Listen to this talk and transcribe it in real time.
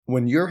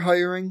When you're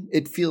hiring,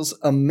 it feels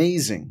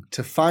amazing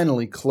to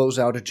finally close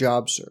out a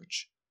job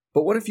search.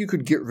 But what if you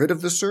could get rid of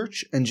the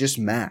search and just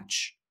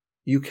match?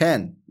 You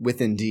can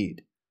with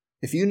Indeed.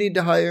 If you need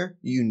to hire,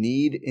 you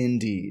need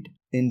Indeed.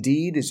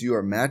 Indeed is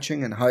your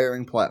matching and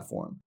hiring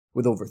platform.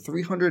 With over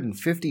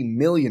 350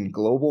 million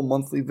global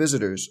monthly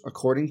visitors,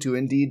 according to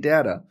Indeed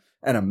data,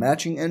 and a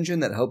matching engine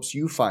that helps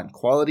you find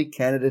quality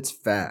candidates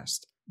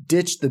fast.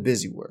 Ditch the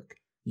busy work.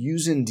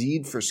 Use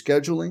Indeed for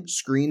scheduling,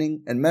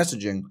 screening, and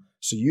messaging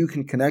so you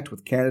can connect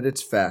with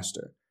candidates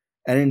faster.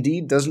 And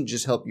Indeed doesn't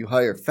just help you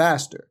hire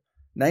faster.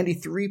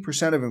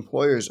 93% of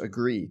employers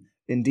agree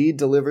Indeed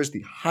delivers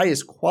the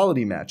highest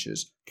quality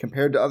matches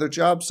compared to other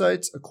job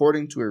sites,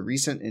 according to a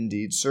recent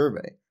Indeed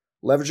survey.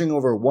 Leveraging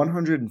over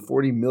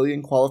 140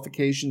 million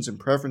qualifications and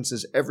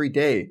preferences every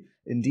day,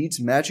 Indeed's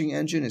matching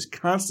engine is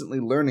constantly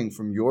learning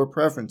from your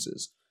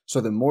preferences, so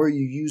the more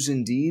you use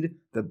Indeed,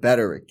 the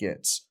better it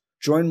gets.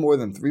 Join more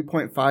than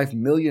 3.5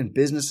 million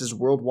businesses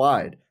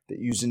worldwide that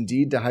use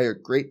Indeed to hire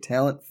great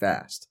talent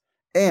fast.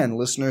 And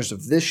listeners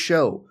of this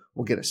show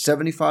will get a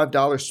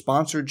 $75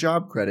 sponsored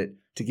job credit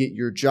to get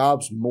your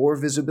jobs more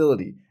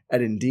visibility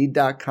at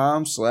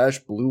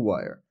Indeed.com/Blue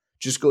Wire.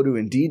 Just go to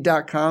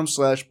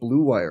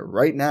Indeed.com/Blue Wire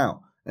right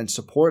now and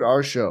support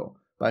our show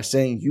by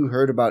saying you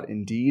heard about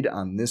Indeed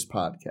on this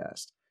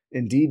podcast.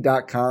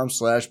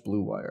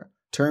 Indeed.com/Blue Wire.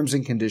 Terms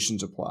and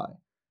conditions apply.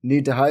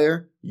 Need to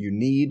hire? You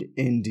need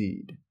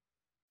Indeed.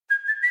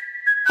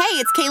 Hey,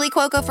 it's Kaylee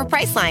Cuoco for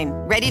Priceline.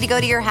 Ready to go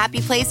to your happy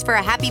place for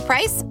a happy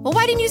price? Well,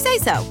 why didn't you say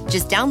so?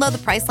 Just download the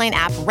Priceline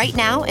app right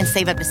now and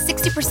save up to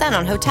 60%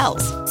 on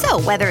hotels.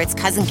 So whether it's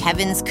Cousin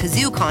Kevin's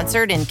Kazoo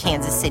Concert in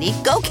Kansas City,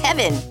 go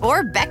Kevin,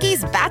 or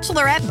Becky's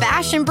Bachelorette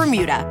Bash in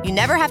Bermuda, you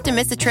never have to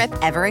miss a trip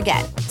ever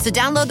again. So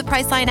download the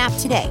Priceline app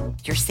today.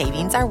 Your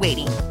savings are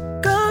waiting.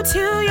 Go to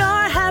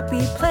your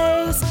happy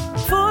place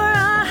for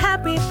a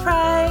happy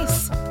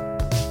price.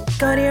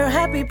 Go to your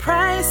happy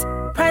price,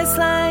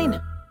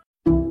 Priceline.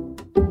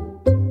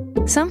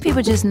 Some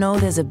people just know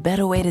there's a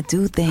better way to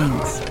do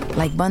things,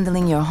 like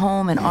bundling your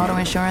home and auto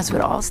insurance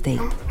with Allstate,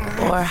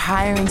 or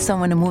hiring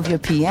someone to move your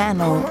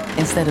piano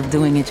instead of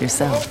doing it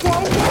yourself.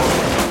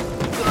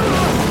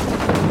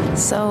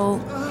 So,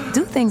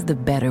 do things the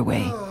better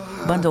way.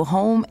 Bundle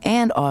home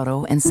and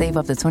auto and save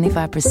up to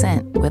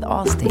 25% with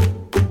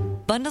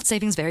Allstate. Bundled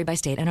savings vary by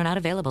state and are not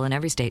available in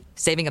every state.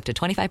 Saving up to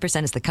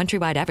 25% is the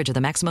countrywide average of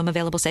the maximum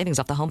available savings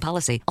off the home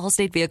policy.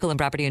 Allstate Vehicle and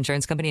Property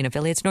Insurance Company and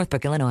Affiliates,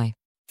 Northbrook, Illinois.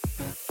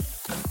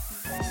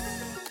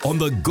 On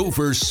the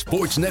Gopher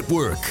Sports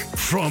Network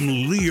from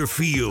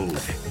Learfield,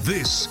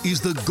 this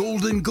is the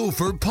Golden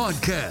Gopher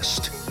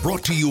Podcast,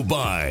 brought to you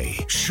by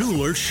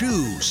Schuler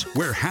Shoes,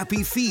 where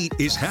happy feet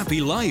is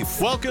happy life.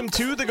 Welcome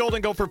to the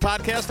Golden Gopher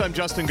Podcast. I'm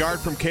Justin Gard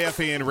from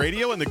KFAN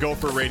Radio and the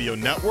Gopher Radio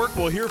Network.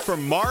 We'll hear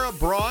from Mara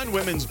Braun,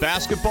 women's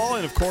basketball,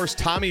 and of course,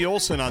 Tommy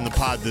Olson on the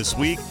pod this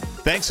week.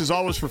 Thanks, as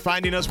always, for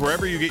finding us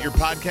wherever you get your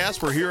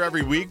podcasts. We're here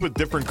every week with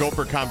different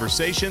Gopher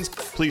conversations.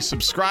 Please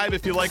subscribe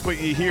if you like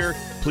what you hear.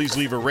 Please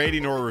leave a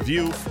rating or a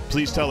review.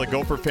 Please tell a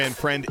Gopher fan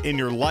friend in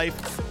your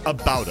life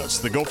about us.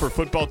 The Gopher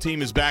football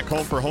team is back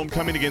home for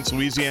homecoming against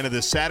Louisiana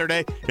this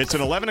Saturday. It's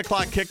an 11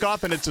 o'clock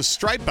kickoff, and it's a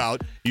stripe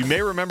out. You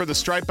may remember the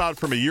stripe out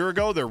from a year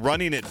ago. They're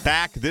running it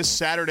back this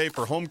Saturday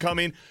for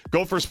homecoming.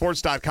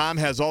 Gophersports.com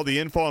has all the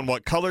info on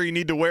what color you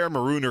need to wear,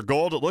 maroon or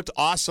gold. It looked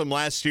awesome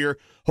last year.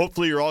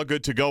 Hopefully you're all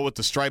good to go with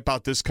the stripe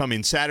out this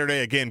coming Saturday.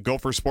 Again,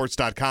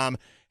 Gophersports.com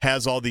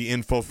has all the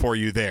info for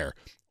you there.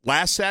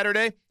 Last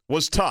Saturday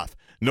was tough.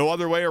 No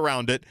other way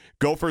around it.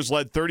 Gophers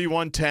led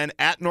 31-10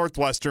 at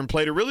Northwestern,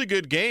 played a really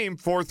good game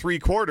for 3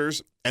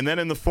 quarters, and then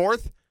in the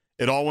fourth,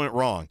 it all went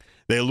wrong.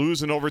 They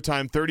lose in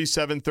overtime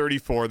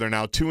 37-34. They're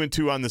now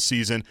 2-2 on the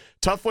season.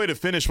 Tough way to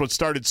finish what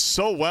started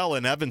so well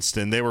in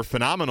Evanston. They were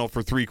phenomenal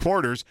for 3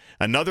 quarters.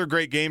 Another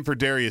great game for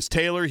Darius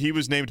Taylor. He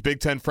was named Big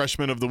Ten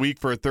Freshman of the Week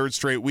for a 3rd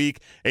straight week.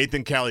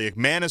 Ethan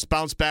Kaliak-Manis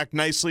bounced back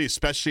nicely,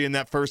 especially in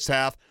that first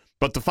half.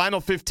 But the final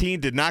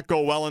 15 did not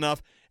go well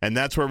enough, and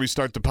that's where we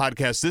start the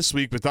podcast this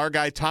week with our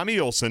guy Tommy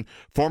Olson,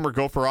 former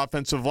Gopher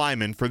offensive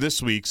lineman, for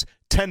this week's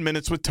 10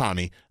 Minutes with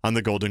Tommy on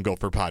the Golden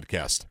Gopher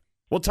Podcast.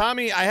 Well,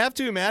 Tommy, I have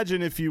to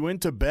imagine if you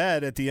went to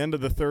bed at the end of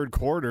the 3rd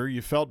quarter,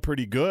 you felt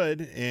pretty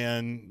good.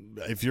 And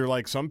if you're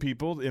like some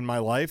people in my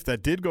life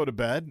that did go to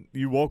bed,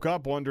 you woke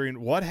up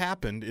wondering what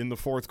happened in the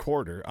 4th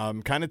quarter.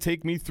 Kind of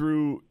take me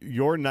through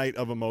your night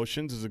of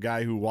emotions as a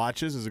guy who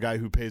watches, as a guy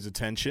who pays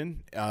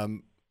attention.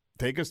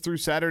 Take us through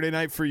Saturday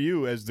night for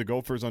you as the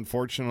Gophers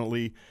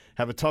unfortunately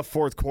have a tough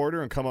 4th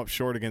quarter and come up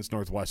short against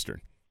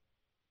Northwestern.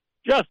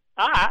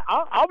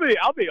 I'll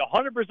be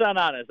 100%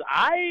 honest.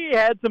 I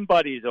had some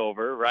buddies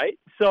over, right?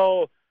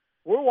 So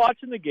we're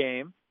watching the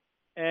game,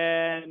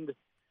 and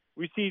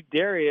we see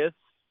Darius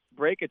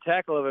break a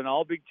tackle of an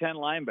all Big Ten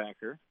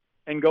linebacker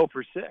and go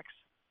for 6.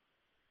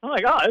 I'm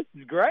like, oh, this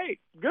is great.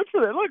 Good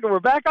for them. Look, we're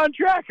back on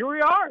track. Here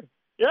we are.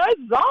 Yeah,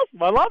 this is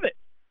awesome. I love it.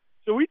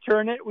 So we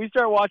turn it. We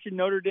start watching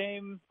Notre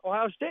Dame,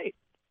 Ohio State.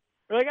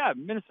 We're like,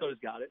 Minnesota's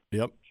got it.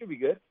 Yep. Should be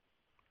good.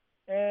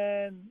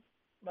 And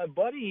my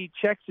buddy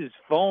checks his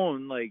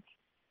phone like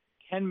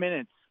 10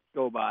 minutes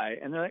go by,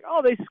 and they're like,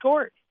 oh, they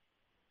scored.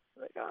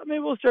 Like, oh, maybe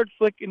we'll start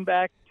flicking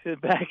back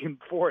and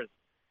forth.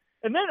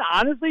 And then,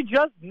 honestly,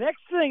 just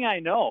next thing I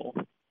know,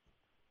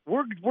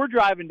 we're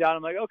driving down.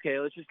 I'm like, okay,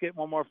 let's just get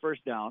one more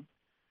first down.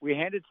 We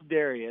hand it to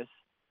Darius.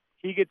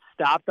 He gets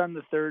stopped on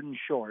the 3rd and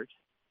short.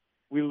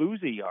 We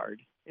lose a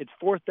yard. It's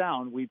 4th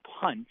down. We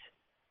punt.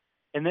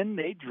 And then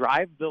they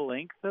drive the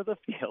length of the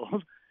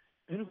field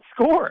and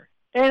score.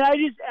 And I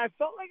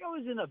felt like I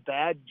was in a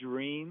bad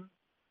dream.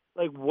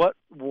 Like,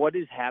 what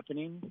is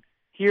happening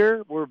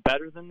here? We're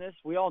better than this.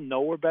 We all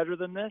know we're better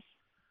than this.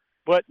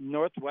 But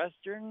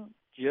Northwestern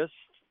just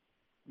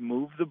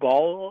moved the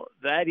ball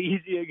that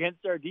easy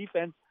against our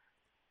defense.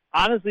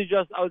 Honestly,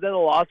 I was at a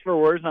loss for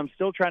words, and I'm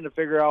still trying to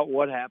figure out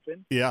what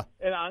happened. Yeah.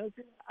 And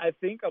honestly, I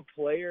think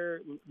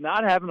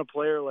not having a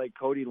player like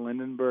Cody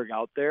Lindenberg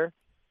out there,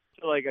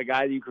 so like a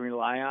guy that you can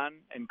rely on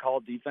and call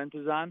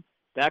defenses on,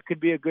 that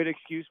could be a good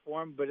excuse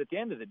for him. But at the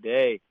end of the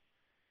day,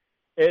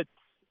 it's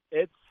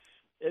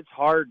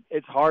hard.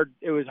 It's hard.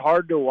 It was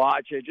hard to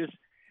watch. I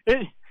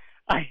think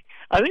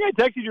I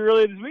texted you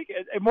earlier this week.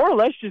 It more or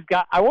less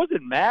I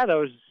wasn't mad. I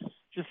was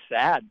just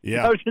sad.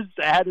 Yeah. I was just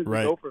sad as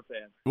right. a Gopher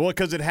fan. Well,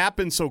 because it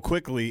happened so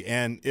quickly,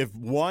 and if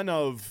one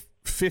of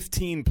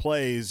 15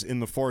 plays in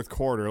the fourth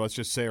quarter, let's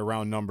just say a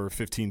round number,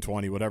 15,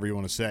 20, whatever you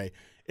want to say,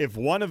 if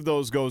one of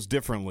those goes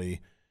differently,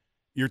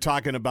 you're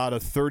talking about a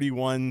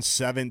 31-17,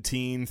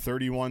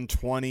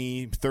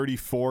 31-20,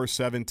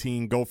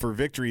 34-17 Gopher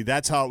victory.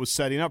 That's how it was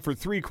setting up for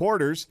 3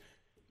 quarters.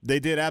 They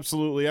did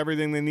absolutely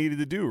everything they needed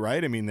to do,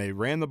 right? I mean, they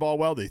ran the ball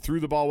well. They threw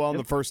the ball well in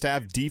the first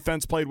half.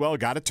 Defense played well,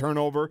 got a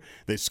turnover.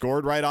 They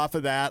scored right off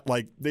of that.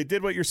 Like, they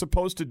did what you're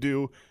supposed to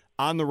do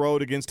on the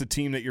road against a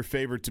team that you're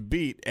favored to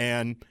beat.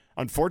 And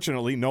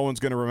unfortunately, no one's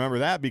going to remember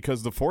that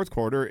because the fourth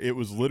quarter, it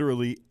was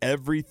literally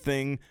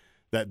everything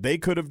that they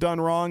could have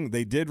done wrong,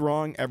 they did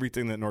wrong.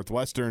 Everything that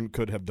Northwestern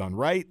could have done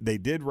right, they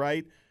did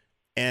right.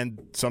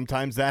 And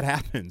sometimes that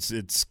happens.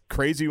 It's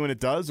crazy when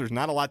it does. There's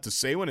not a lot to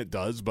say when it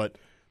does, but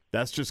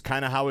that's just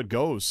kind of how it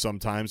goes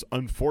sometimes,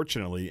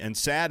 unfortunately. And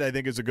sad, I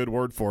think, is a good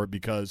word for it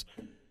because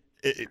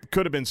it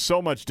could have been so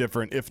much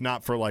different if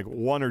not for like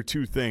 1 or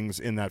 2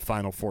 things in that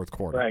final fourth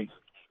quarter. Right.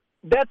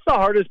 That's the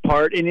hardest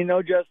part. And,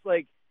 just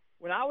like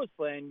when I was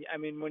playing, I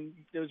mean,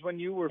 when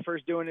you were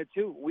first doing it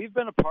too, we've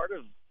been a part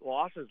of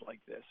losses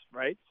like this,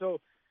 right? So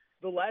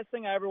the last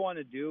thing I ever want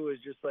to do is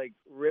just like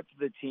rip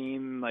the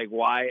team, like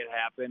why it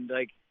happened.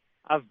 Like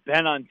I've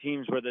been on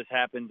teams where this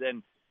happens,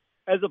 and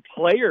as a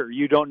player,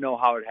 you don't know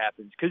how it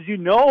happens because you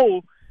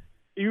know,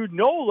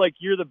 like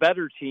you're the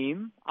better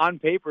team on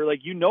paper. Like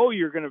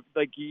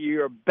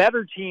you're a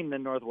better team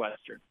than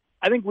Northwestern.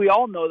 I think we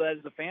all know that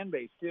as a fan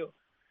base too.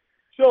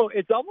 So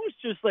it's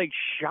almost just like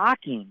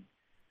shocking,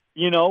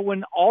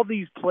 when all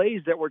these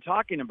plays that we're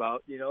talking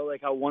about,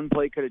 like how one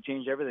play could have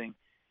changed everything.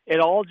 It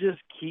all just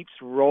keeps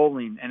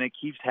rolling and it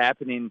keeps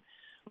happening.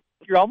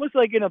 You're almost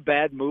like in a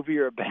bad movie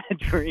or a bad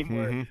dream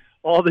where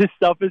all this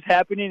stuff is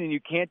happening and you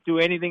can't do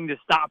anything to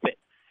stop it.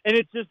 And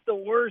it's just the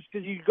worst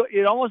because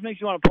it almost makes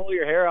you want to pull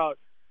your hair out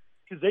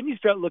because then you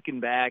start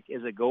looking back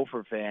as a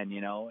Gopher fan,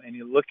 and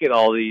you look at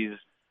all these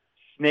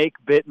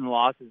snake-bitten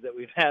losses that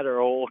we've had our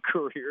whole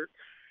career.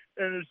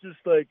 And it's just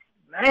like,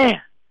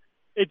 man,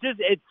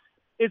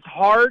 it's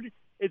hard.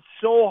 It's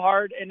so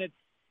hard. And it's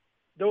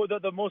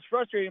the most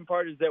frustrating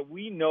part is that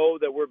we know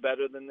that we're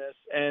better than this.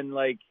 And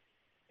like,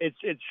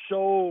 it's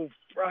so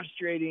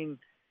frustrating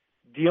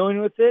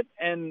dealing with it.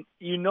 And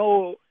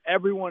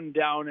everyone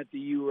down at the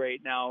U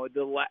right now,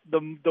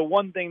 the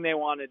one thing they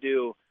want to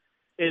do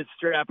is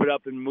strap it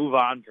up and move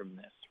on from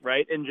this,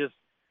 right? And just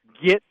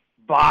get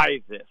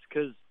by this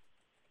because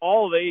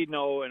all they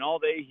know and all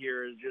they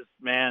hear is just,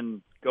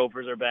 man,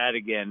 Gophers are bad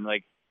again.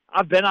 Like,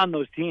 I've been on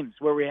those teams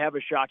where we have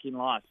a shocking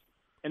loss,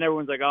 and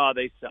everyone's like, oh,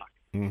 they suck.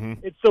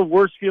 Mm-hmm. It's the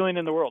worst feeling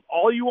in the world.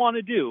 All you want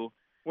to do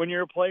when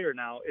you're a player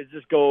now is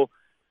just go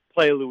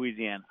play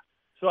Louisiana.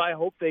 So I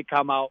hope they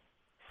come out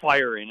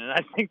firing, and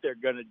I think they're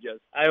going to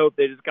I hope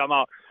they just come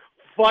out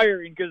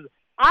firing because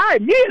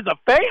me as a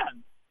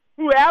fan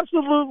who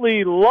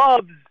absolutely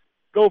loves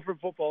Gopher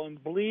football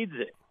and bleeds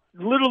it,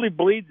 literally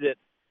bleeds it,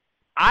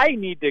 I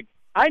need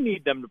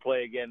them to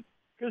play again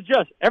because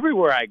just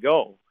everywhere I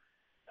go,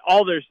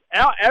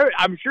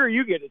 I'm sure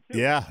you get it too.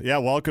 Yeah.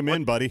 Welcome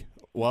in, buddy.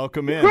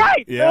 Welcome in.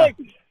 Right. Yeah.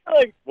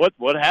 Like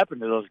what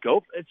happened to those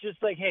Gophers? It's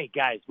just like, hey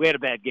guys, we had a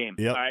bad game.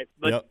 Yep. All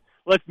right,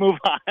 let's move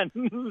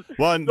on.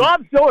 Well, so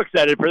I'm so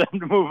excited for them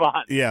to move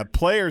on. Yeah,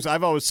 players,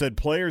 I've always said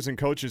players and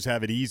coaches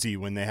have it easy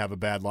when they have a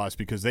bad loss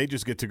because they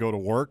just get to go to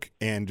work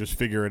and just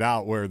figure it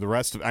out where the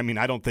rest of, I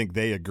don't think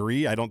they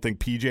agree. I don't think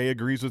PJ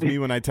agrees with me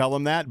when I tell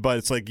him that, but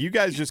it's like you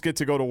guys just get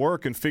to go to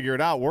work and figure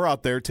it out. We're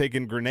out there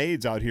taking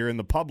grenades out here in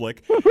the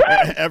public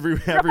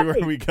everywhere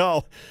we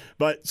go.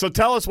 But so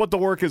tell us what the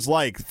work is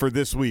like for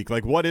this week.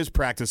 Like what is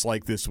practice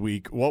like this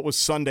week? What was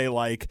Sunday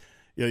like?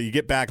 You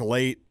get back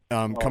late.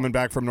 Coming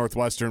back from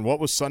Northwestern, what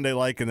was Sunday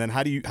like, and then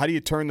how do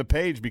you turn the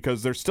page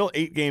because there's still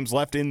 8 games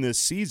left in this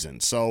season?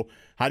 So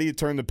how do you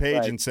turn the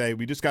page and say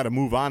we just got to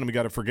move on and we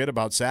got to forget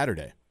about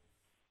Saturday?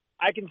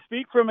 I can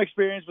speak from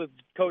experience with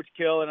Coach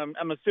Kill, and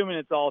I'm assuming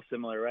it's all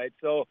similar, right?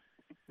 So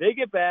they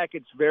get back,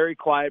 it's very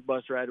quiet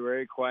bus ride,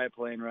 very quiet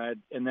plane ride,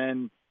 and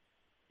then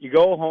you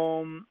go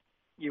home,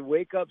 you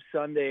wake up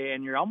Sunday,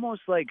 and you're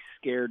almost like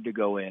scared to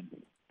go in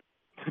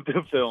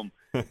to film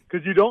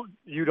because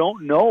you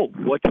don't know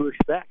what to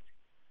expect.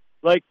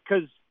 Like,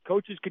 because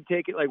coaches could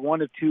take it like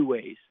one of two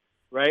ways,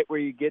 right? Where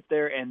you get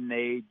there and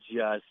they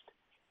just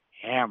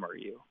hammer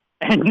you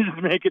and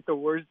just make it the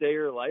worst day of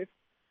your life,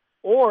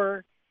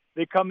 or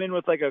they come in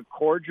with like a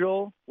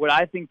cordial, what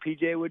I think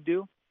PJ would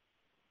do,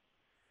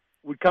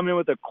 would come in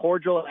with a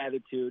cordial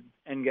attitude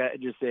and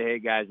just say, hey,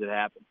 guys, it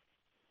happened.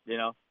 You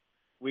know,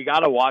 we got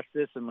to watch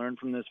this and learn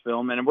from this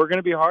film, and we're going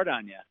to be hard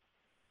on you.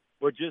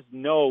 But just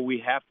know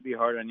we have to be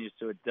hard on you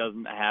so it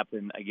doesn't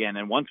happen again.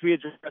 And once we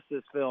address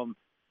this film,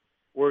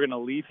 we're going to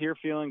leave here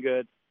feeling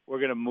good. We're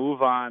going to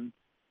move on.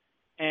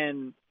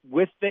 And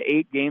with the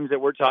 8 games that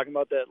we're talking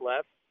about that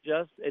left,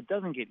 it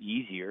doesn't get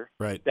easier.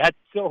 Right.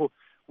 So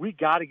we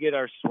got to get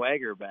our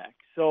swagger back.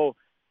 So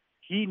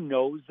he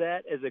knows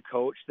that as a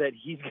coach, that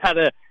he's got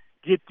to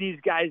get these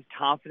guys'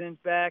 confidence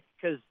back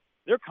because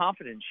their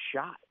confidence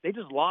shot. They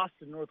just lost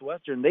to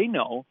Northwestern. They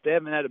know they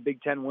haven't had a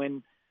Big Ten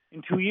win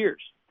in 2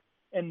 years,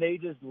 and they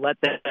just let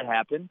that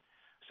happen.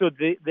 So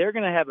they're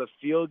going to have a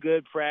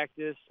feel-good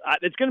practice.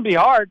 It's going to be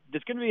hard.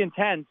 It's going to be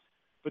intense,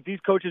 but these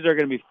coaches are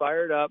going to be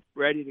fired up,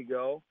 ready to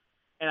go,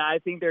 and I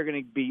think they're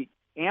going to be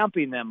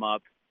amping them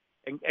up,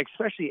 and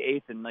especially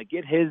Ethan, like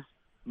get his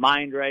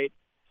mind right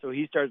so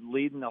he starts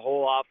leading the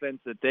whole offense,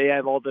 that they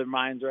have all their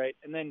minds right.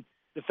 And then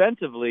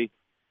defensively,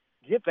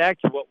 get back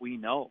to what we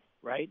know,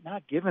 right?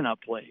 Not giving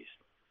up plays,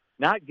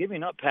 not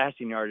giving up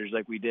passing yardage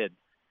like we did.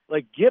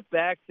 Like, get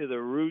back to the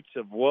roots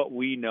of what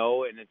we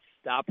know, and it's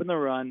stopping the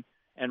run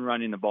and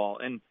running the ball.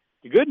 And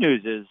the good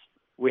news is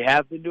we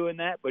have been doing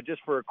that, but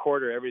just for a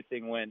quarter,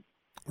 everything went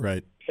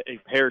right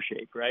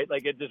pear-shaped, right?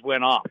 Like, it just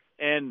went off.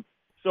 And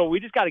so we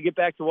just got to get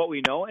back to what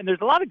we know. And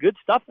there's a lot of good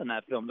stuff in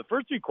that film. The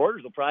first 3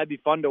 quarters will probably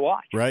be fun to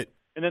watch. Right.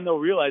 And then they'll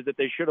realize that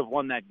they should have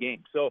won that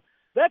game. So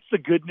that's the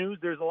good news.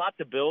 There's a lot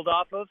to build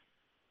off of,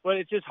 but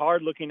it's just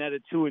hard looking at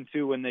it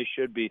 2-2 when they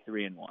should be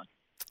 3-1.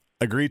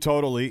 Agree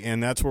totally,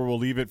 and that's where we'll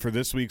leave it for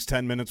this week's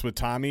 10 Minutes with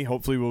Tommy.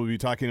 Hopefully we'll be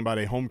talking about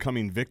a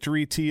homecoming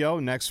victory, T.O.,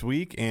 next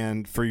week,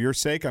 and for your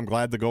sake, I'm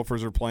glad the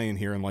Gophers are playing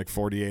here in like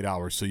 48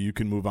 hours so you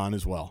can move on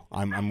as well.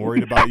 I'm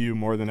worried about you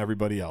more than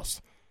everybody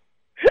else.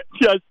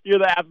 You're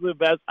the absolute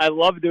best. I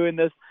love doing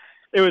this.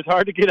 It was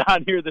hard to get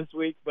on here this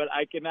week, but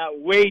I cannot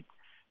wait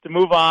to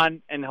move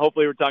on, and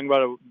hopefully we're talking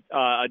about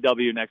a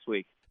W next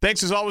week.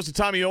 Thanks, as always, to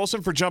Tommy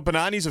Olson for jumping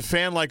on. He's a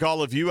fan like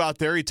all of you out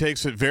there. He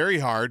takes it very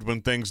hard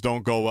when things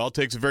don't go well,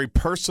 takes it very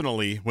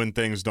personally when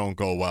things don't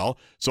go well.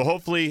 So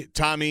hopefully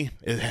Tommy,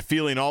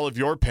 feeling all of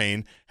your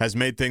pain, has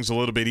made things a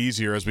little bit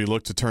easier as we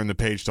look to turn the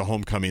page to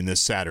homecoming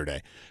this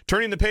Saturday.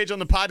 Turning the page on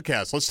the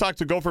podcast, let's talk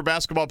to Gopher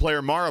basketball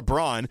player Mara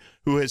Braun,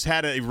 who has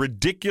had a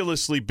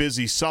ridiculously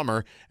busy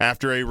summer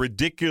after a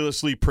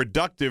ridiculously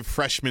productive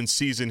freshman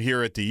season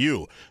here at the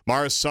U.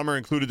 Mara's summer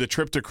included a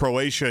trip to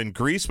Croatia and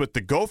Greece with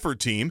the Gopher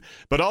team,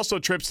 but also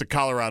trips to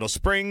Colorado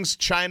Springs,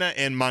 China,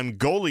 and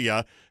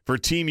Mongolia for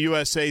Team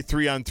USA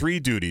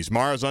 3-on-3 duties.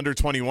 Mara's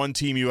under-21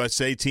 Team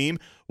USA team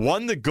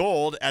won the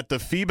gold at the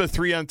FIBA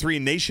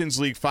 3-on-3 Nations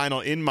League final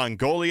in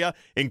Mongolia,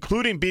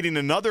 including beating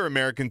another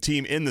American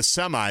team in the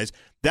semis.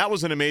 That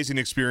was an amazing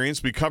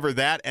experience. We cover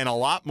that and a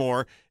lot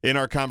more in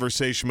our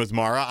conversation with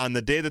Mara on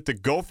the day that the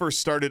Gophers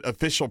started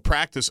official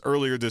practice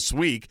earlier this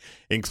week,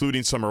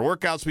 including summer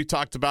workouts we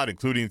talked about,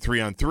 including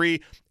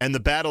 3-on-3, and the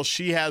battle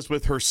she has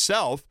with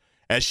herself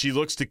as she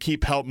looks to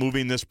keep help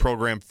moving this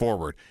program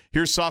forward.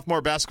 Here's sophomore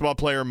basketball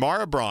player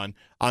Mara Braun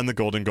on the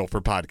Golden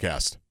Gopher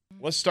podcast.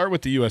 Let's start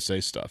with the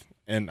USA stuff.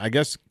 And I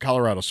guess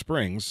Colorado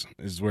Springs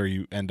is where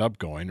you end up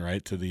going,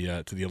 right, to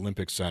the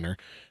Olympic Center.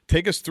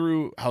 Take us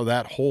through how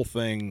that whole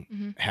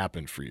thing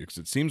happened for you, because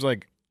it seems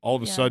like all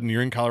of a sudden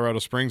you're in Colorado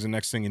Springs and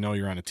next thing you know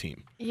you're on a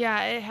team.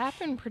 Yeah, it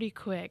happened pretty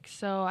quick.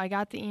 So I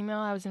got the email.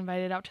 I was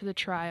invited out to the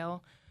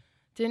trial.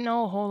 Didn't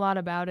know a whole lot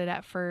about it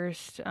at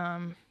first.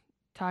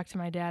 Talked to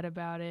my dad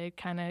about it,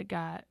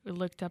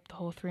 looked up the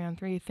whole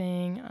 3-on-3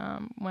 thing,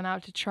 went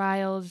out to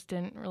trials,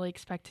 didn't really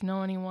expect to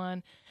know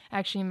anyone.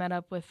 Actually met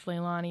up with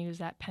Leilani, who's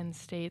at Penn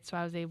State, so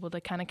I was able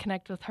to kind of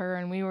connect with her,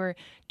 and we were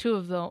 2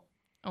 of the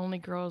only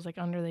girls like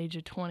under the age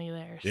of 20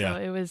 there. So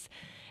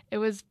it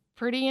was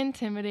pretty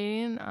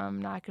intimidating,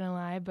 I'm not going to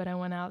lie, but I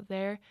went out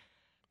there,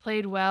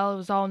 played well. It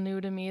was all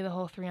new to me, the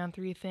whole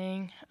 3-on-3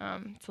 thing.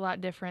 It's a lot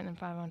different than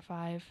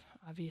 5-on-5,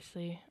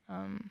 obviously.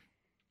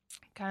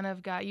 Kind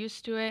of got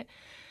used to it.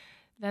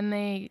 Then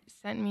they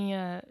sent me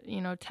a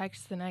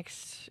text the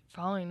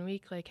following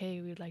week like,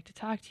 hey, we'd like to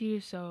talk to you.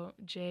 So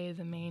Jay,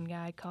 the main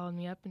guy, called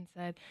me up and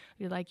said,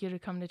 we'd like you to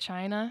come to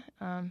China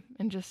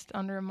in just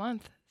under a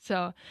month.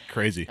 So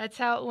crazy. That's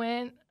how it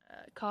went.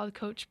 Called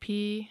Coach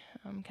P,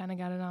 kind of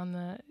got it on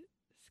the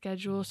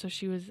schedule so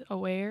she was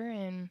aware,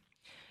 and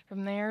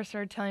from there,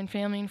 started telling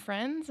family and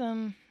friends.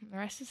 The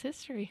rest is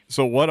history.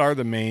 So what are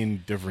the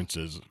main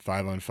differences,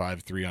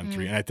 5-on-5,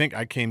 3-on-3? And I think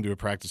I came to a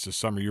practice this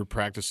summer. You were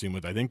practicing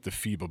with, I think, the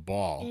FIBA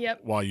ball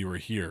while you were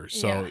here.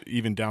 So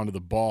even down to the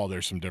ball,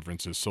 there's some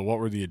differences. So what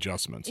were the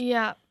adjustments?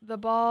 Yeah, the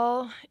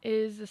ball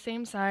is the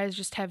same size,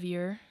 just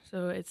heavier.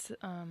 So it's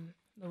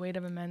the weight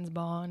of a men's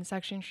ball. And it's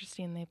actually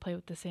interesting. They play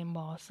with the same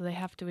ball, so they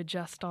have to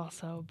adjust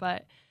also.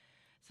 But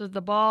so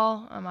the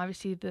ball,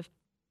 obviously the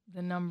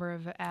number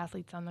of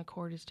athletes on the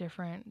court is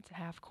different. It's a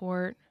half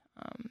court.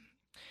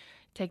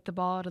 Take the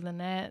ball out of the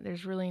net.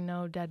 There's really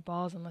no dead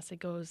balls unless it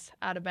goes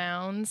out of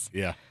bounds.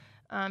 Yeah.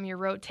 You're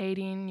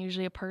rotating,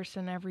 usually a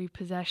person every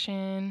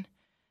possession.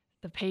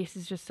 The pace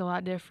is just a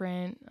lot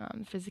different.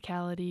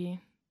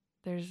 Physicality.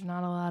 There's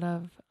not a lot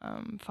of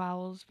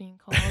fouls being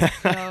called.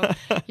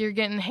 So you're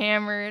getting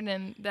hammered,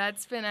 and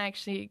that's been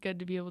actually good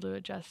to be able to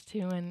adjust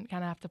to and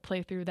kind of have to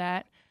play through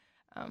that.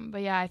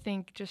 But, yeah, I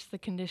think just the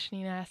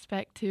conditioning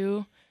aspect,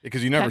 too.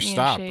 Because you never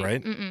stop,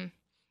 right?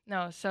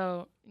 No,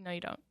 no,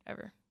 you don't,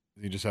 ever.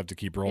 You just have to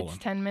keep rolling. It's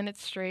 10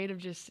 minutes straight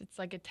of it's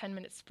like a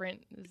 10-minute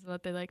sprint is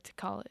what they like to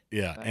call it.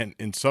 Yeah, but. And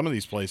in some of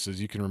these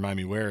places, you can remind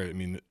me where,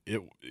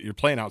 you're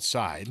playing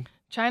outside.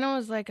 China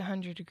was like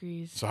 100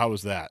 degrees. So how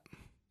was that?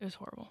 It was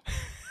horrible.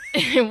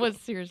 It was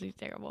seriously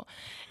terrible.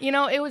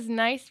 It was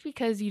nice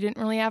because you didn't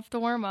really have to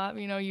warm up.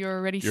 You were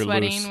already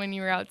sweating loose when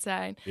you were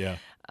outside. Yeah.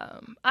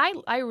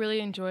 I really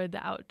enjoyed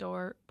the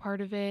outdoor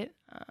part of it.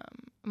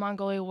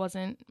 Mongolia was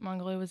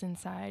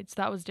inside, so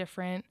that was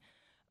different.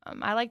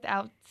 I like the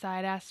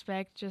outside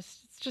aspect.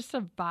 It's just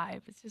a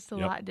vibe. It's just a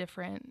lot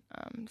different.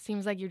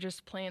 Seems like you're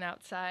just playing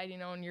outside,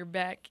 in your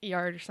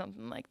backyard or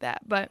something like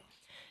that. But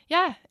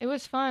yeah, it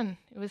was fun.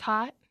 It was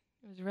hot.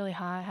 It was really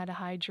hot. I had to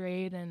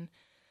hydrate,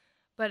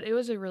 but it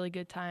was a really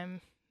good time.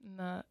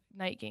 The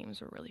night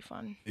games were really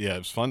fun. Yeah, it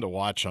was fun to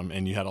watch them,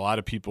 and you had a lot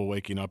of people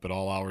waking up at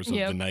all hours of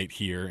the night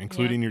here,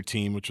 including your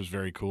team, which was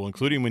very cool,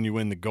 including when you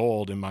win the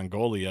gold in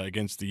Mongolia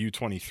against the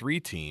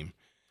U23 team,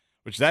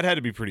 which that had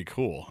to be pretty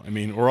cool. I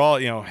mean, we're all,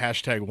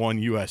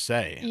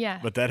 #OneUSA. Yeah.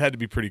 But that had to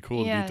be pretty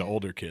cool to beat the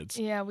older kids.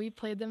 Yeah, we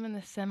played them in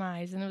the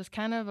semis, and it was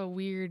kind of a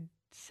weird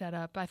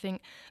setup. I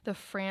think the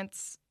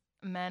France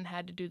men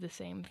had to do the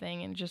same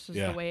thing, and just was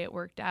the way it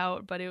worked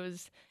out. But it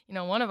was,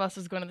 one of us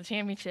was going to the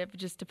championship. It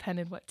just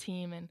depended what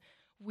team. And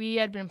we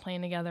had been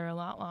playing together a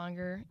lot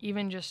longer.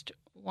 Even just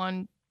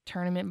one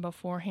tournament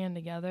beforehand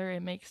together, it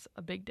makes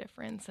a big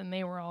difference. And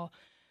they were all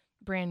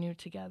brand new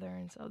together.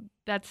 And so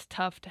that's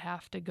tough to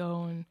have to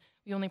go. And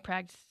we only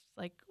practiced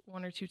like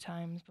 1 or 2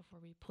 times before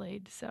we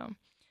played. So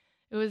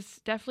it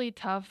was definitely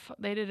tough.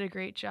 They did a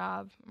great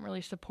job. I'm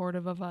really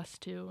supportive of us,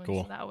 too. And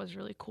cool. So that was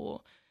really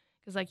cool.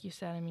 Because like you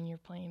said, you're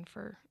playing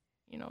for,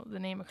 the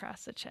name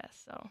across the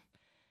chest. So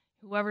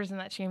whoever's in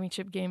that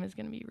championship game is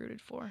going to be rooted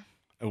for.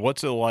 And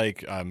what's it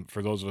like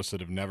for those of us that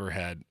have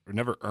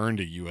never earned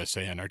a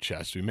USA on our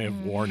chest? We may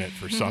have worn it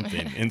for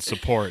something in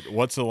support.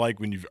 What's it like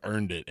when you've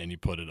earned it and you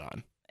put it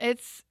on?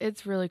 It's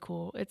really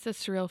cool. It's a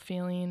surreal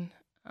feeling,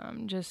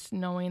 just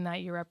knowing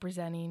that you're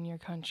representing your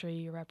country,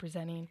 you're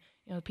representing,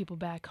 the people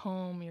back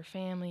home, your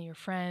family, your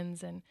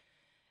friends. And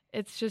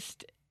it's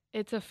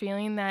a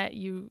feeling that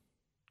you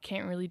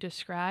can't really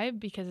describe,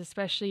 because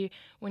especially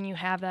when you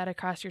have that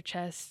across your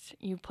chest,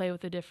 you play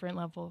with a different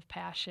level of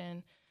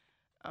passion,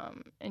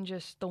 and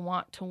just the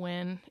want to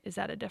win is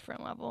at a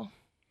different level.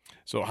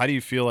 So how do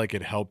you feel like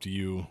it helped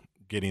you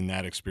getting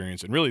that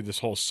experience, and really this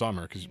whole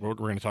summer, because we're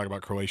going to talk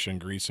about Croatia and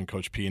Greece and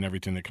Coach P and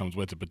everything that comes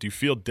with it, but do you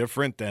feel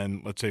different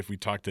than, let's say, if we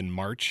talked in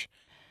March,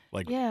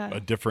 a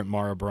different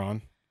Mara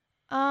Braun?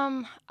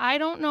 I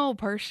don't know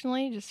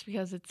personally, just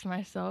because it's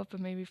myself,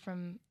 but maybe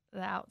from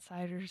the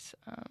outsiders.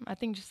 I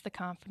think just the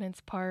confidence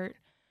part,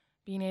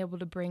 being able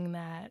to bring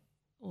that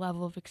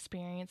level of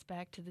experience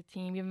back to the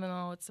team, even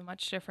though it's a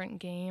much different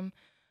game,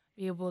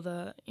 be able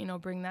to,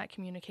 bring that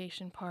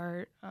communication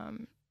part,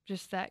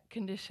 just that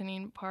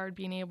conditioning part,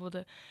 being able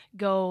to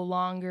go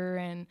longer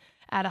and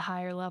at a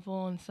higher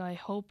level. And so I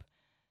hope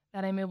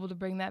that I'm able to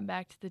bring that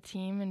back to the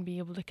team and be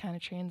able to kind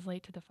of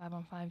translate to the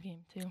 5-on-5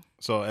 game too.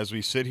 So as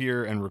we sit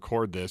here and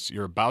record this,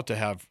 you're about to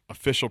have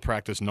official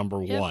practice number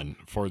 1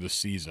 for the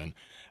season.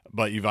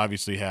 But you've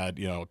obviously had,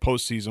 a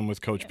postseason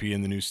with Coach P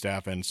and the new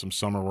staff and some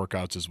summer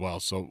workouts as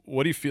well. So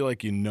what do you feel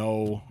like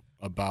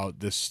about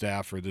this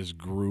staff or this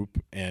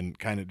group, and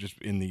kind of just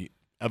in the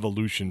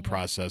evolution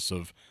process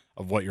of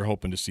what you're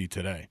hoping to see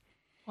today?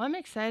 Well, I'm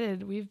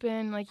excited. We've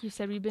been, like you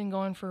said,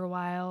 going for a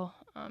while.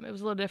 It was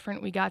a little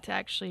different. We got to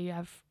actually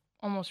have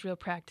almost real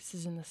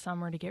practices in the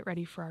summer to get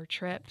ready for our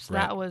trips.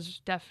 Right. That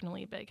was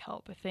definitely a big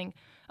help. I think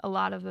a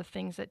lot of the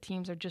things that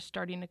teams are just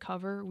starting to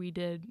cover, we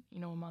did, a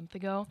month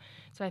ago.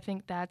 So I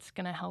think that's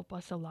going to help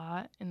us a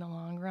lot in the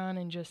long run,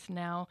 and just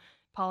now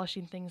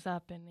polishing things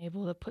up and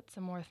able to put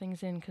some more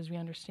things in because we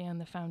understand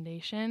the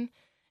foundation.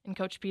 And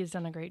Coach P has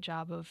done a great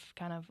job of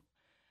kind of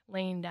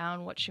laying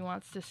down what she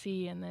wants to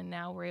see, and then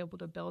now we're able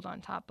to build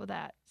on top of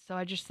that. So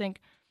I just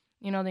think,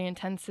 the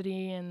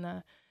intensity and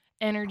the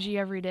energy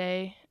every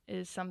day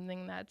is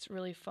something that's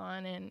really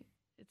fun, and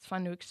it's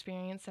fun to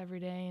experience every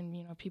day,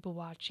 and people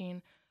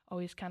watching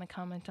always kind of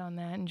comment on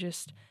that, and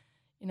just,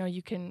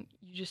 you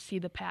just see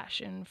the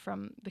passion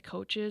from the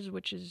coaches,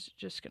 which is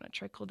just going to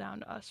trickle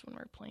down to us when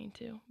we're playing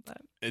too.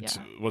 But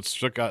what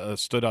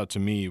stood out to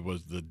me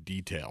was the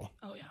detail.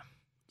 Oh yeah.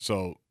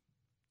 So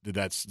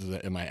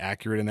am I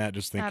accurate in that?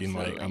 Just thinking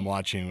Absolutely. like I'm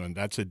watching and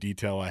that's a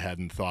detail I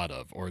hadn't thought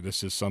of, or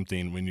this is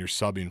something when you're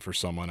subbing for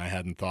someone I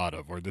hadn't thought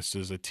of, or this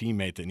is a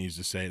teammate that needs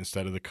to say it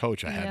instead of the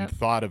coach. I hadn't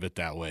thought of it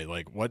that way.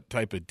 Like, what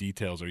type of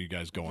details are you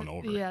guys going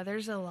over? Yeah,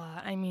 there's a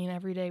lot. I mean,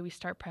 every day we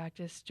start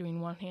practice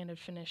doing one-handed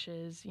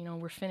finishes.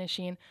 We're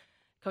finishing.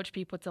 Coach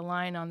P puts a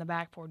line on the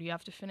backboard. You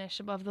have to finish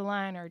above the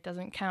line or it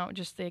doesn't count.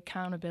 Just the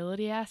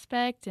accountability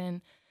aspect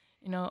and,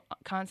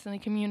 constantly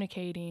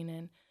communicating,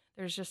 and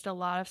there's just a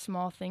lot of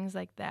small things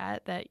like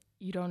that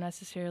you don't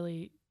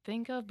necessarily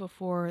think of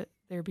before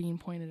they're being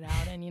pointed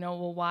out. And,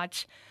 we'll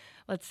watch,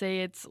 let's say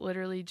it's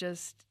literally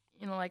just,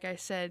 like I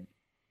said,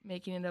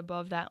 making it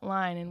above that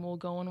line, and we'll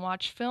go and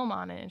watch film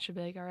on it. And she'll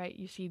be like, all right,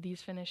 you see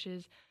these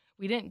finishes.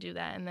 We didn't do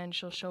that. And then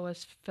she'll show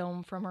us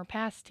film from our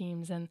past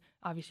teams. And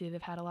obviously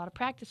they've had a lot of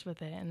practice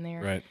with it and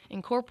they're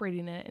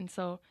incorporating it. And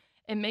so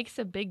it makes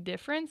a big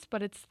difference,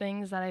 but it's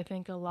things that I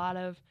think a lot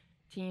of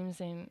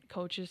teams and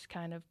coaches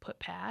kind of put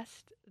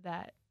past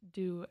that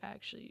do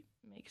actually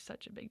make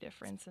such a big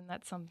difference. And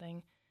that's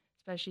something,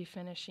 especially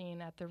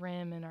finishing at the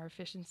rim and our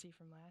efficiency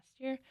from last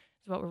year,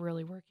 is what we're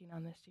really working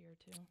on this year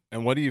too.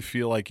 And what do you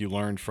feel like you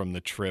learned from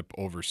the trip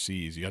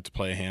overseas? You got to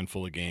play a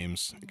handful of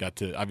games. You got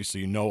to,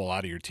 obviously, a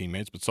lot of your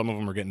teammates, but some of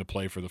them are getting to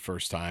play for the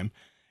first time,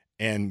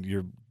 and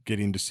you're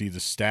getting to see the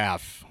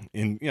staff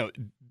in,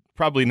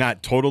 probably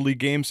not totally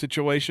game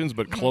situations,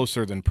 but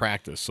closer than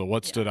practice. So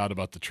what stood out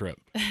about the trip?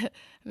 I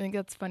think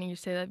that's funny you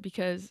say that,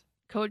 because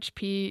Coach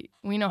P,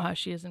 we know how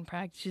she is in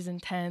practice. She's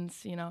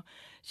intense,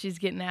 she's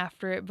getting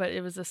after it, but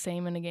it was the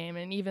same in a game.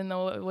 And even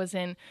though it was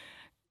in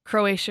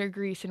Croatia,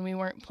 Greece, and we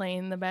weren't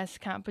playing the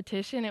best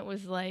competition, it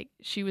was like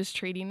she was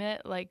treating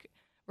it like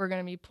we're going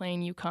to be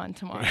playing UConn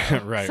tomorrow.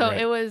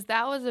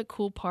 That was a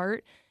cool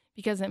part,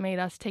 because it made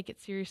us take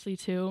it seriously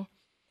too.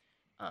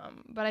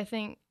 But I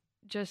think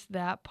just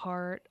that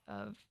part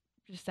of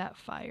just that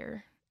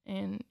fire,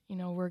 and,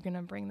 we're going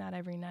to bring that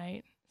every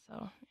night.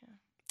 So, yeah.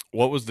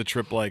 What was the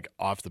trip like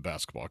off the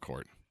basketball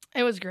court?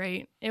 It was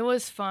great. It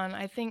was fun.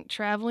 I think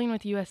traveling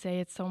with USA,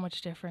 it's so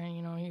much different.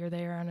 You're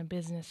there on a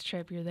business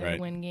trip. You're there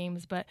to win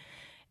games. But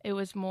it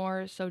was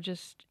more so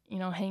just,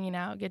 hanging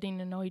out, getting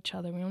to know each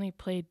other. We only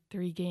played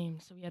 3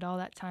 games, so we had all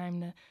that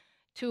time to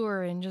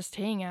tour and just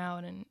hang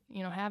out and,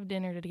 have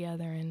dinner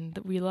together. And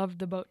we loved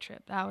the boat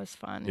trip. That was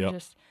fun. Yep. And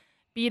just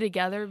be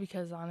together,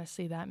 because,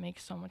 honestly, that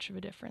makes so much of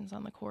a difference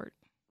on the court.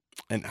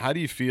 And how do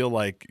you feel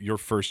like your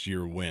first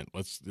year went?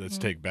 Let's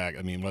take back.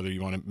 I mean, whether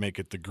you want to make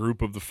it the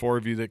group of the 4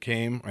 of you that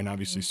came, and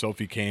obviously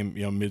Sophie came,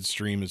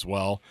 midstream as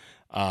well.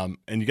 And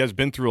you guys have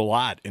been through a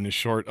lot in a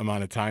short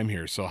amount of time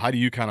here. So how do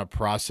you kind of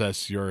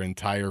process your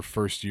entire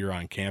first year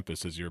on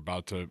campus as you're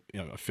about to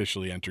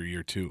officially enter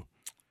year 2?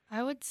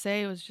 I would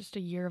say it was just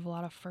a year of a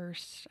lot of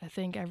firsts. I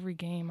think every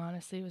game,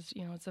 honestly, was,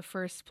 it's a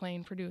first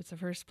playing Purdue, it's a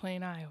first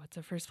playing Iowa, it's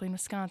a first playing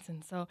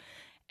Wisconsin. So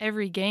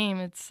every game,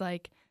 it's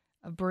like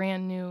a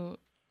brand new,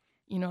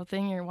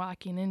 thing you're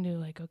walking into.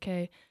 Like,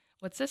 okay,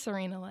 what's this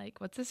arena like?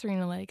 What's this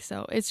arena like?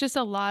 So it's just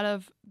a lot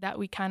of that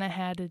we kind of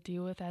had to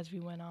deal with as we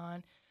went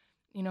on.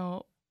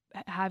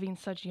 Having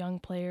such young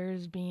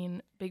players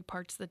being big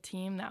parts of the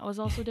team, that was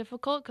also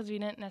difficult, because we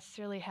didn't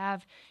necessarily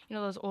have,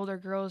 those older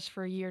girls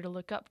for a year to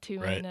look up to.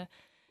 Right.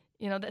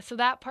 And so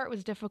that part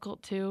was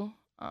difficult too.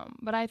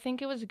 But I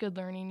think it was a good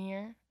learning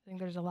year. I think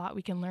there's a lot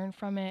we can learn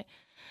from it,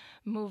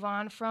 move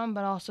on from,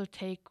 but also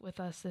take with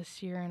us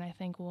this year. And I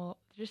think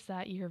just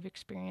that year of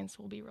experience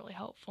will be really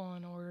helpful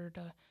in order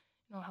to,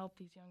 help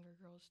these younger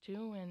girls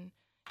too. And,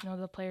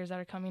 the players that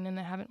are coming in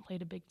that haven't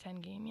played a Big Ten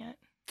game yet.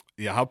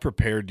 Yeah. How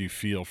prepared do you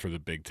feel for the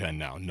Big Ten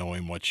now,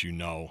 knowing what you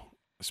know?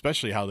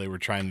 Especially how they were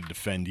trying to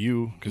defend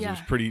you, because it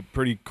was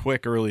pretty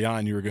quick early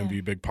on. You were going to be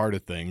a big part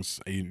of things.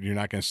 You're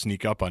not going to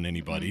sneak up on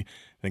anybody.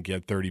 I think you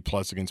had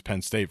 30-plus against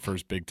Penn State,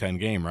 first Big Ten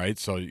game, right?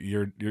 So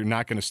you're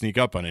not going to sneak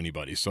up on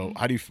anybody. So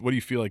what do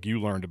you feel like you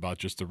learned about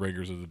just the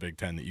rigors of the Big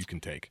Ten that you can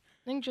take?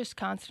 I think just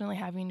constantly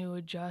having to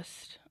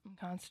adjust,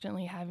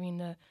 constantly having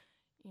to,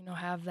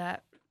 have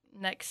that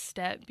next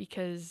step,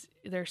 because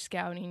they're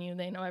scouting you.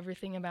 They know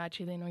everything about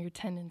you. They know your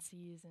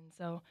tendencies, and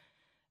so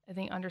I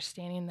think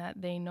understanding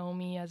that they know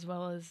me as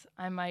well as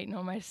I might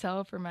know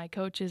myself or my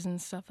coaches and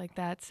stuff like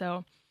that.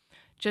 So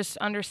just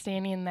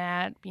understanding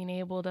that, being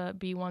able to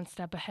be one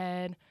step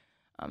ahead.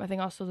 I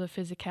think also the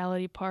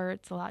physicality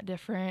part's a lot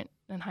different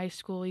than high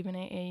school, even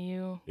at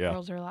AAU. Yeah.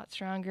 Girls are a lot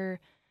stronger.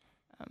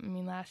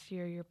 Last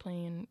year you're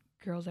playing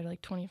girls that are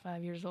like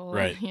 25 years old,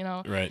 Right.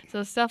 Right.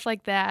 So stuff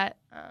like that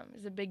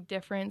is a big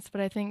difference.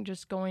 But I think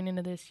just going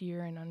into this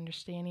year and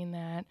understanding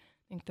that,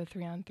 I think the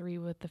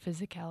 3-on-3 with the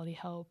physicality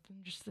help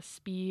and just the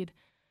speed,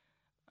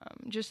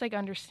 just like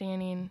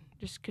understanding,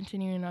 just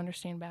continuing to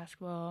understand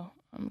basketball,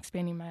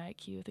 expanding my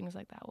IQ, things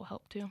like that will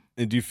help too.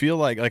 And do you feel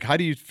like how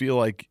do you feel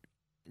like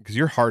because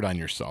you're hard on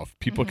yourself.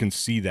 People can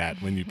see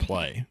that when you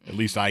play. At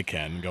least I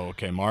can go,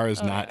 okay,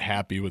 Mara's not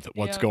happy with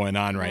what's going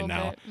on right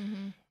now.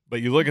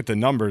 But you look at the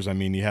numbers. I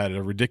mean, you had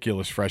a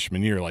ridiculous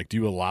freshman year. Like, do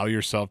you allow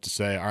yourself to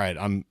say, all right,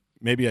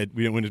 we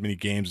didn't win as many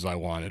games as I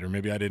wanted, or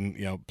maybe I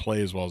didn't,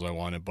 play as well as I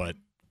wanted, but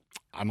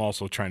I'm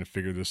also trying to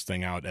figure this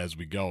thing out as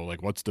we go.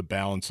 Like, what's the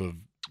balance of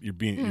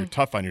you're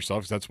tough on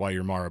yourself, because that's why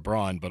you're Mara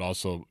Braun, but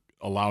also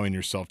allowing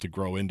yourself to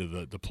grow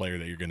into the player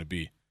that you're going to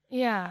be.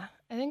 Yeah,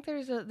 I think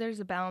there's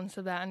a balance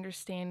of that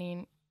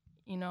understanding.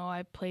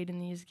 I played in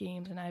these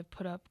games and I've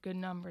put up good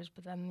numbers,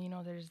 but then,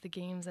 there's the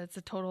games that's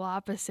the total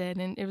opposite.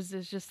 And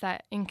it's just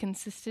that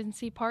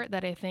inconsistency part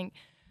that I think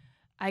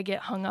I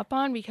get hung up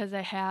on, because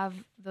I have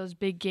those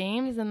big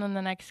games and then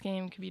the next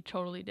game could be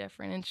totally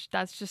different. And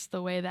that's just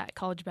the way that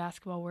college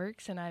basketball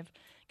works. And I've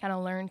kind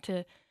of learned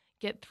to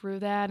get through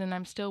that, and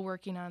I'm still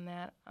working on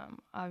that.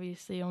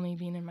 Obviously only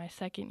being in my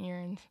second year,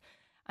 and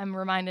I'm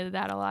reminded of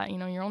that a lot.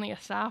 You're only a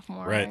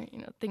sophomore. Right.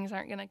 Things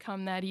aren't going to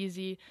come that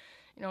easy,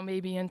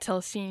 maybe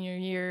until senior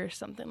year or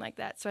something like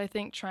that. So I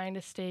think trying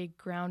to stay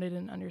grounded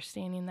and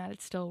understanding that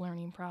it's still a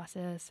learning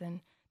process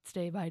and it's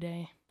day by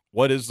day.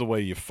 What is the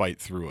way you fight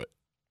through it?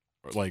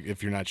 Like,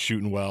 if you're not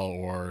shooting well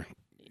or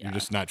you're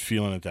just not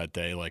feeling it that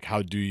day, like,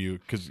 how do you,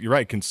 because you're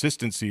right,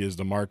 consistency is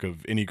the mark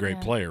of any great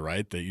player,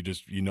 right? That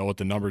you know what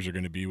the numbers are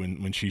going to be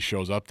when she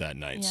shows up that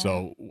night.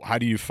 So how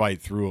do you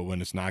fight through it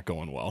when it's not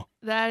going well?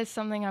 That is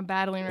something I'm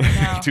battling right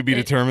now. To be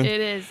determined?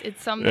 It is.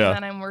 It's something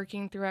that I'm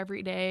working through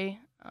every day,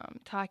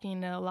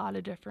 talking to a lot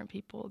of different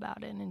people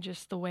about it, and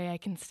just the way I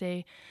can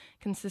stay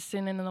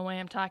consistent, and in the way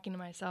I'm talking to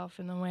myself,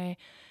 and the way,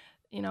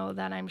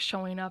 that I'm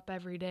showing up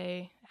every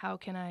day. How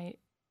can I,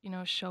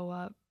 show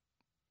up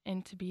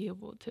and to be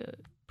able to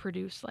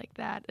produce like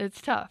that? It's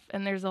tough,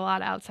 and there's a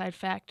lot of outside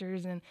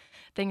factors and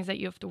things that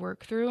you have to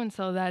work through, and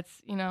so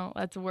that's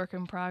a work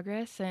in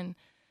progress, and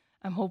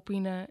I'm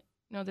hoping to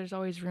there's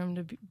always room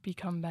to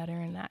become better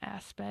in that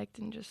aspect,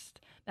 and just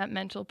that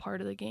mental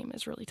part of the game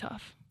is really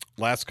tough.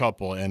 Last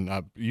couple, and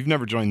you've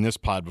never joined this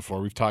pod before.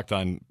 We've talked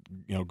on,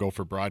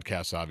 Gopher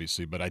broadcasts,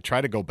 obviously, but I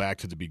try to go back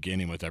to the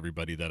beginning with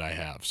everybody that I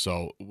have.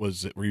 So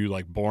were you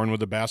like born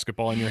with a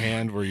basketball in your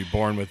hand? Were you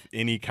born with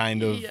any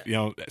kind of,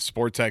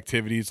 sports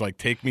activities? Like,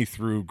 take me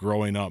through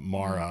growing up,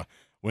 Mara,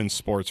 when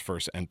sports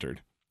first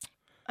entered.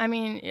 I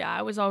mean,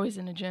 I was always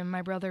in a gym.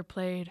 My brother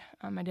played.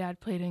 My dad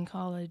played in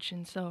college,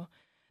 and so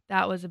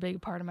that was a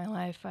big part of my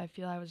life. I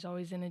feel I was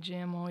always in a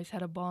gym, always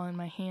had a ball in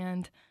my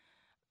hand.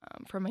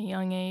 From a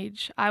young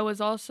age. I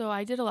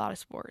did a lot of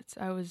sports.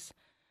 I was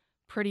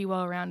pretty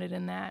well-rounded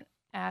in that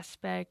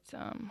aspect.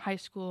 High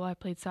school, I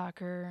played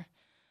soccer,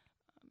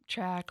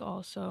 track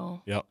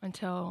also,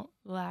 until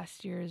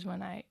last year is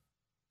when I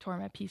tore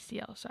my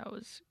PCL. So I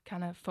was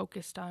kind of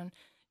focused on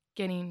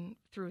getting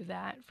through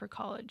that for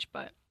college.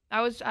 But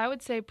I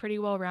would say pretty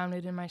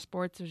well-rounded in my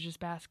sports. It was just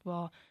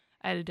basketball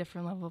I had a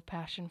different level of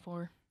passion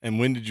for. And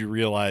when did you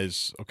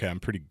realize, okay, I'm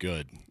pretty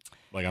good?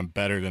 Like, I'm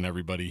better than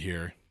everybody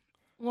here?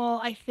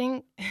 Well, I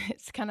think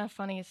it's kind of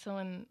funny. So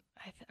when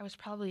I was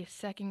probably a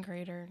second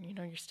grader,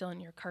 you're still in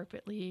your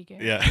carpet league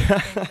and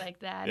things like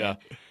that. Yeah. And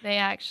they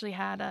actually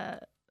had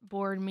a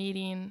board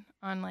meeting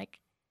on, like,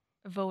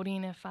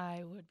 voting if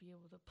I would be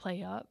able to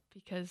play up,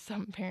 because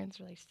some parents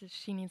were like,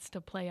 she needs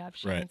to play up.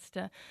 She needs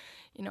to,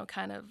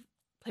 kind of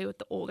play with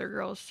the older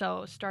girls.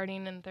 So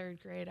starting in third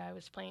grade, I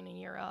was playing a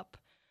year up.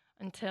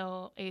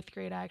 Until eighth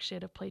grade, I actually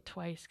had to play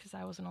twice because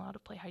I wasn't allowed to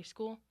play high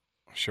school.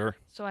 Sure.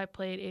 So I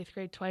played eighth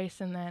grade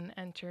twice, and then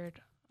entered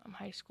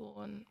high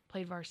school and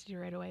played varsity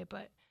right away.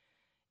 But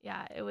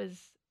yeah, it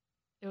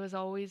was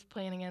always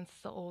playing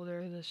against the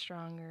older, the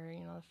stronger,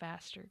 the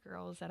faster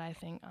girls that I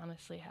think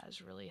honestly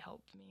has really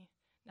helped me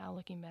now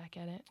looking back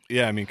at it.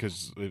 Yeah, I mean,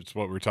 because it's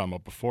what we were talking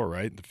about before,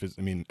 right?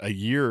 A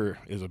year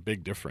is a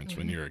big difference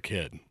when you're a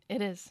kid.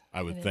 It is.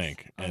 I would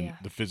think. And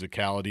the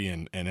physicality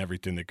and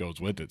everything that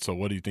goes with it. So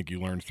what do you think you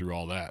learned through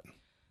all that?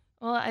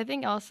 Well, I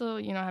think also,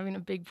 having a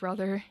big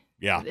brother.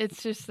 Yeah.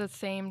 It's just the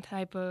same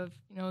type of,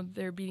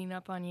 they're beating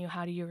up on you.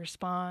 How do you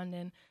respond?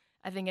 And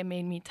I think it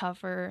made me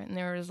tougher. And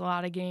there was a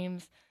lot of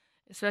games,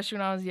 especially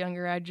when I was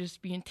younger, I'd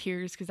just be in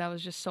tears because I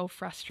was just so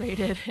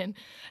frustrated. And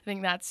I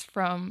think that's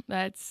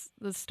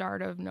the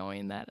start of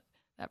knowing that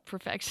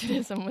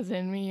perfectionism was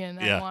in me, and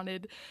I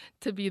wanted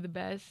to be the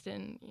best.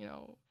 And,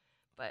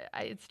 but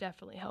it's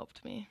definitely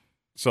helped me.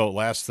 So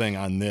last thing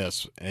on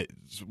this,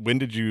 when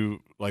did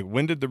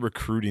the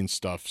recruiting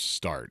stuff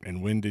start?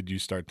 And when did you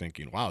start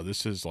thinking, wow,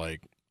 this is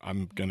like,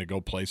 I'm going to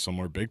go play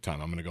somewhere big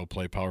time. I'm going to go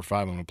play Power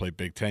 5. I'm going to play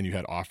Big Ten. You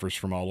had offers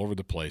from all over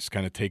the place.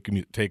 Kind of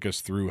take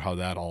us through how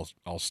that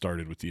all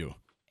started with you.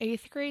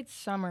 Eighth grade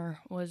summer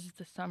was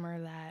the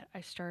summer that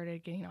I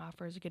started getting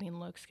offers, getting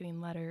looks,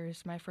 getting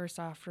letters. My first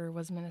offer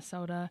was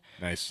Minnesota.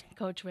 Nice.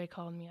 Coach Way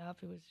called me up.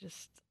 It was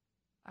just,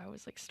 I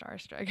was like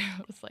starstruck.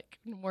 I was like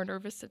more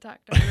nervous to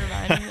talk to her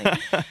about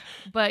anything.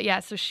 But yeah,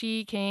 so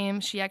she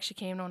actually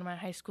came to one of my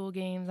high school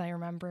games. I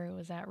remember it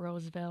was at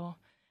Roseville,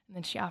 and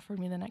then she offered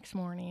me the next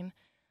morning.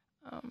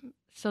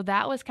 So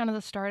that was kind of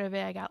the start of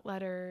it. I got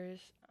letters.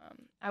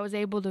 I was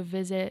able to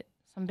visit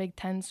some Big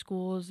Ten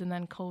schools, and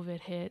then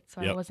COVID hit,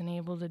 so I wasn't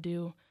able to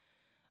do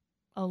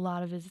a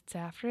lot of visits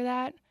after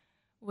that,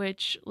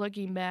 which,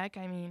 looking back,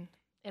 I mean,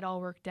 it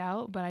all worked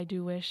out, but I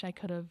do wish I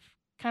could have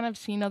kind of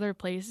seen other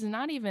places,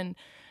 not even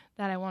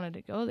that I wanted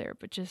to go there,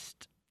 but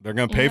just... They're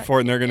going to pay for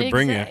it, and they're going to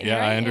bring you. Yeah,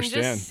 right? I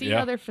understand. And just see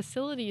other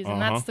facilities,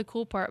 and that's the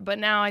cool part. But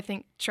now I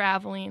think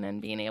traveling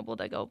and being able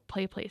to go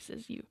play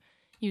places,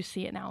 you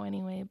see it now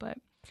anyway. But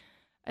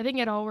I think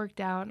it all worked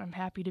out, and I'm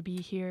happy to be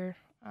here.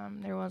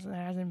 There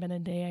hasn't been a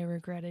day I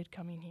regretted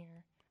coming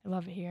here. I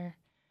love it here.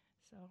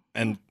 So.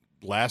 And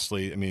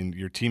lastly, I mean,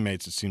 your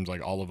teammates, it seems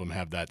like all of them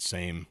have that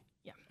same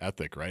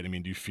ethic, right? I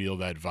mean, do you feel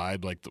that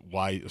vibe? Like,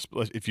 why,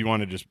 if you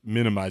want to just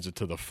minimize it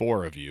to the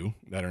 4 of you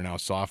that are now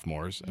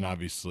sophomores, and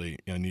obviously,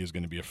 Nia's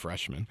going to be a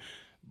freshman,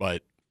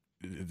 but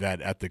that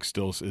ethic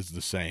still is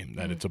the same,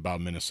 that it's about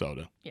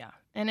Minnesota. Yeah,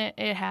 and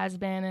it has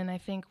been, and I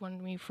think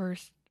when we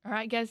first, or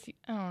I guess,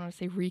 I don't want to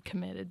say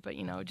recommitted, but,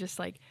 just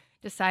like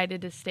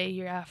decided to stay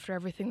here after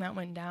everything that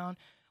went down,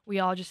 we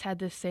all just had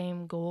the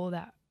same goal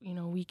that,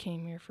 we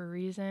came here for a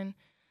reason.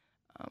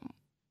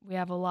 We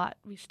have a lot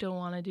we still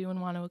want to do and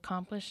want to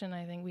accomplish, and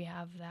I think we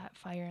have that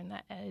fire and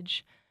that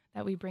edge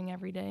that we bring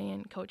every day,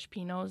 and Coach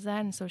P knows that,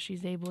 and so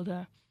she's able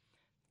to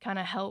kind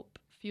of help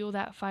fuel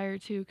that fire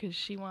too, because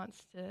she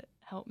wants to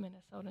help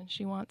Minnesota, and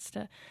she wants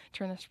to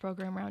turn this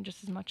program around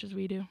just as much as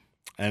we do.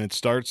 And it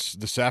starts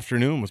this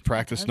afternoon with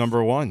practice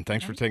number 1.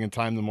 Thanks for taking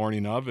time the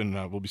morning of, and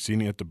we'll be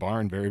seeing you at the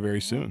barn very,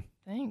 very soon.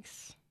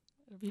 Thanks.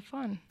 It'll be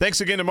fun. Thanks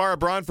again to Mara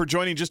Braun for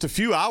joining just a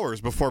few hours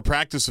before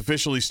practice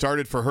officially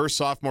started for her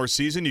sophomore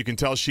season. You can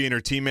tell she and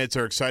her teammates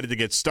are excited to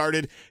get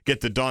started,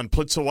 get the Dawn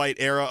Plitzowite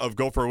era of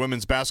Gopher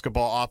women's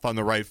basketball off on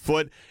the right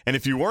foot. And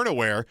if you weren't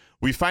aware,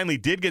 we finally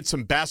did get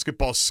some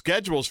basketball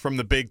schedules from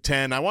the Big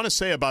Ten, I want to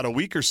say about a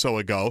week or so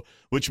ago,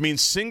 which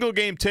means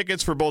single-game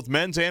tickets for both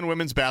men's and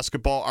women's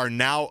basketball are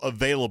now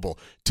available.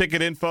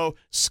 Ticket info,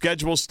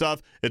 schedule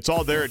stuff, it's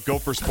all there at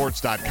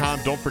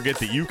gophersports.com. Don't forget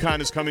that UConn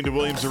is coming to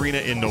Williams Arena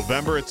in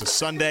November. It's a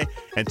Sunday,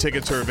 and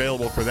tickets are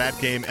available for that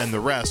game and the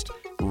rest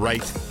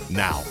right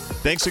now.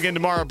 Thanks again to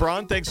Mara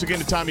Braun. Thanks again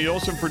to Tommy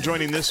Olson for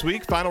joining this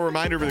week. Final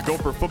reminder, the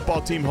Gopher football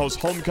team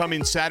hosts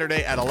homecoming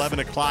Saturday at 11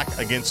 o'clock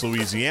against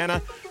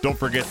Louisiana. Don't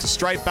forget to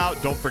stripe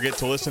out. Don't forget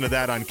to listen to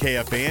that on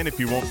KFAN if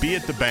you won't be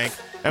at the bank.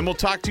 And we'll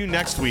talk to you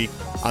next week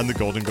on the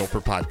Golden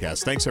Gopher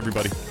Podcast. Thanks,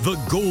 everybody. The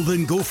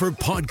Golden Gopher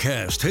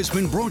Podcast has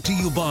been brought to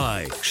you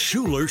by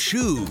Schuler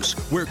Shoes,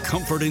 where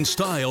comfort and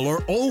style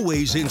are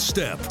always in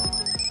step.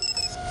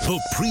 The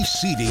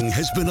preceding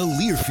has been a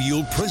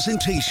Learfield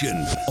presentation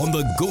on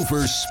the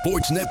Gopher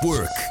Sports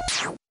Network.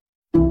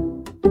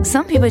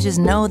 Some people just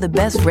know the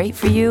best rate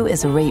for you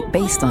is a rate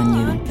based on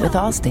you with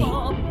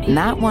Allstate.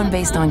 Not one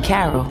based on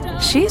Carol.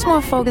 She's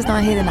more focused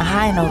on hitting a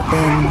high note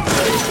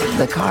than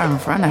the car in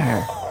front of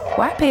her.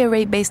 Why pay a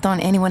rate based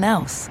on anyone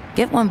else?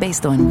 Get one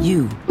based on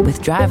you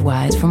with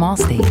DriveWise from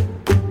Allstate.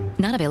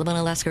 Not available in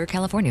Alaska or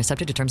California,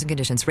 subject to terms and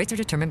conditions. Rates are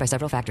determined by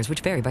several factors,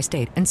 which vary by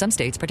state. In some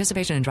states,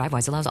 participation in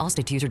DriveWise allows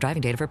Allstate to use your driving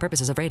data for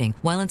purposes of rating.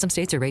 While in some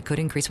states, your rate could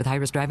increase with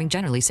high-risk driving.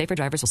 Generally, safer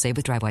drivers will save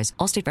with DriveWise.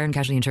 Allstate Fire and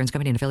Casualty Insurance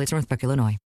Company and affiliates, Northbrook, Illinois.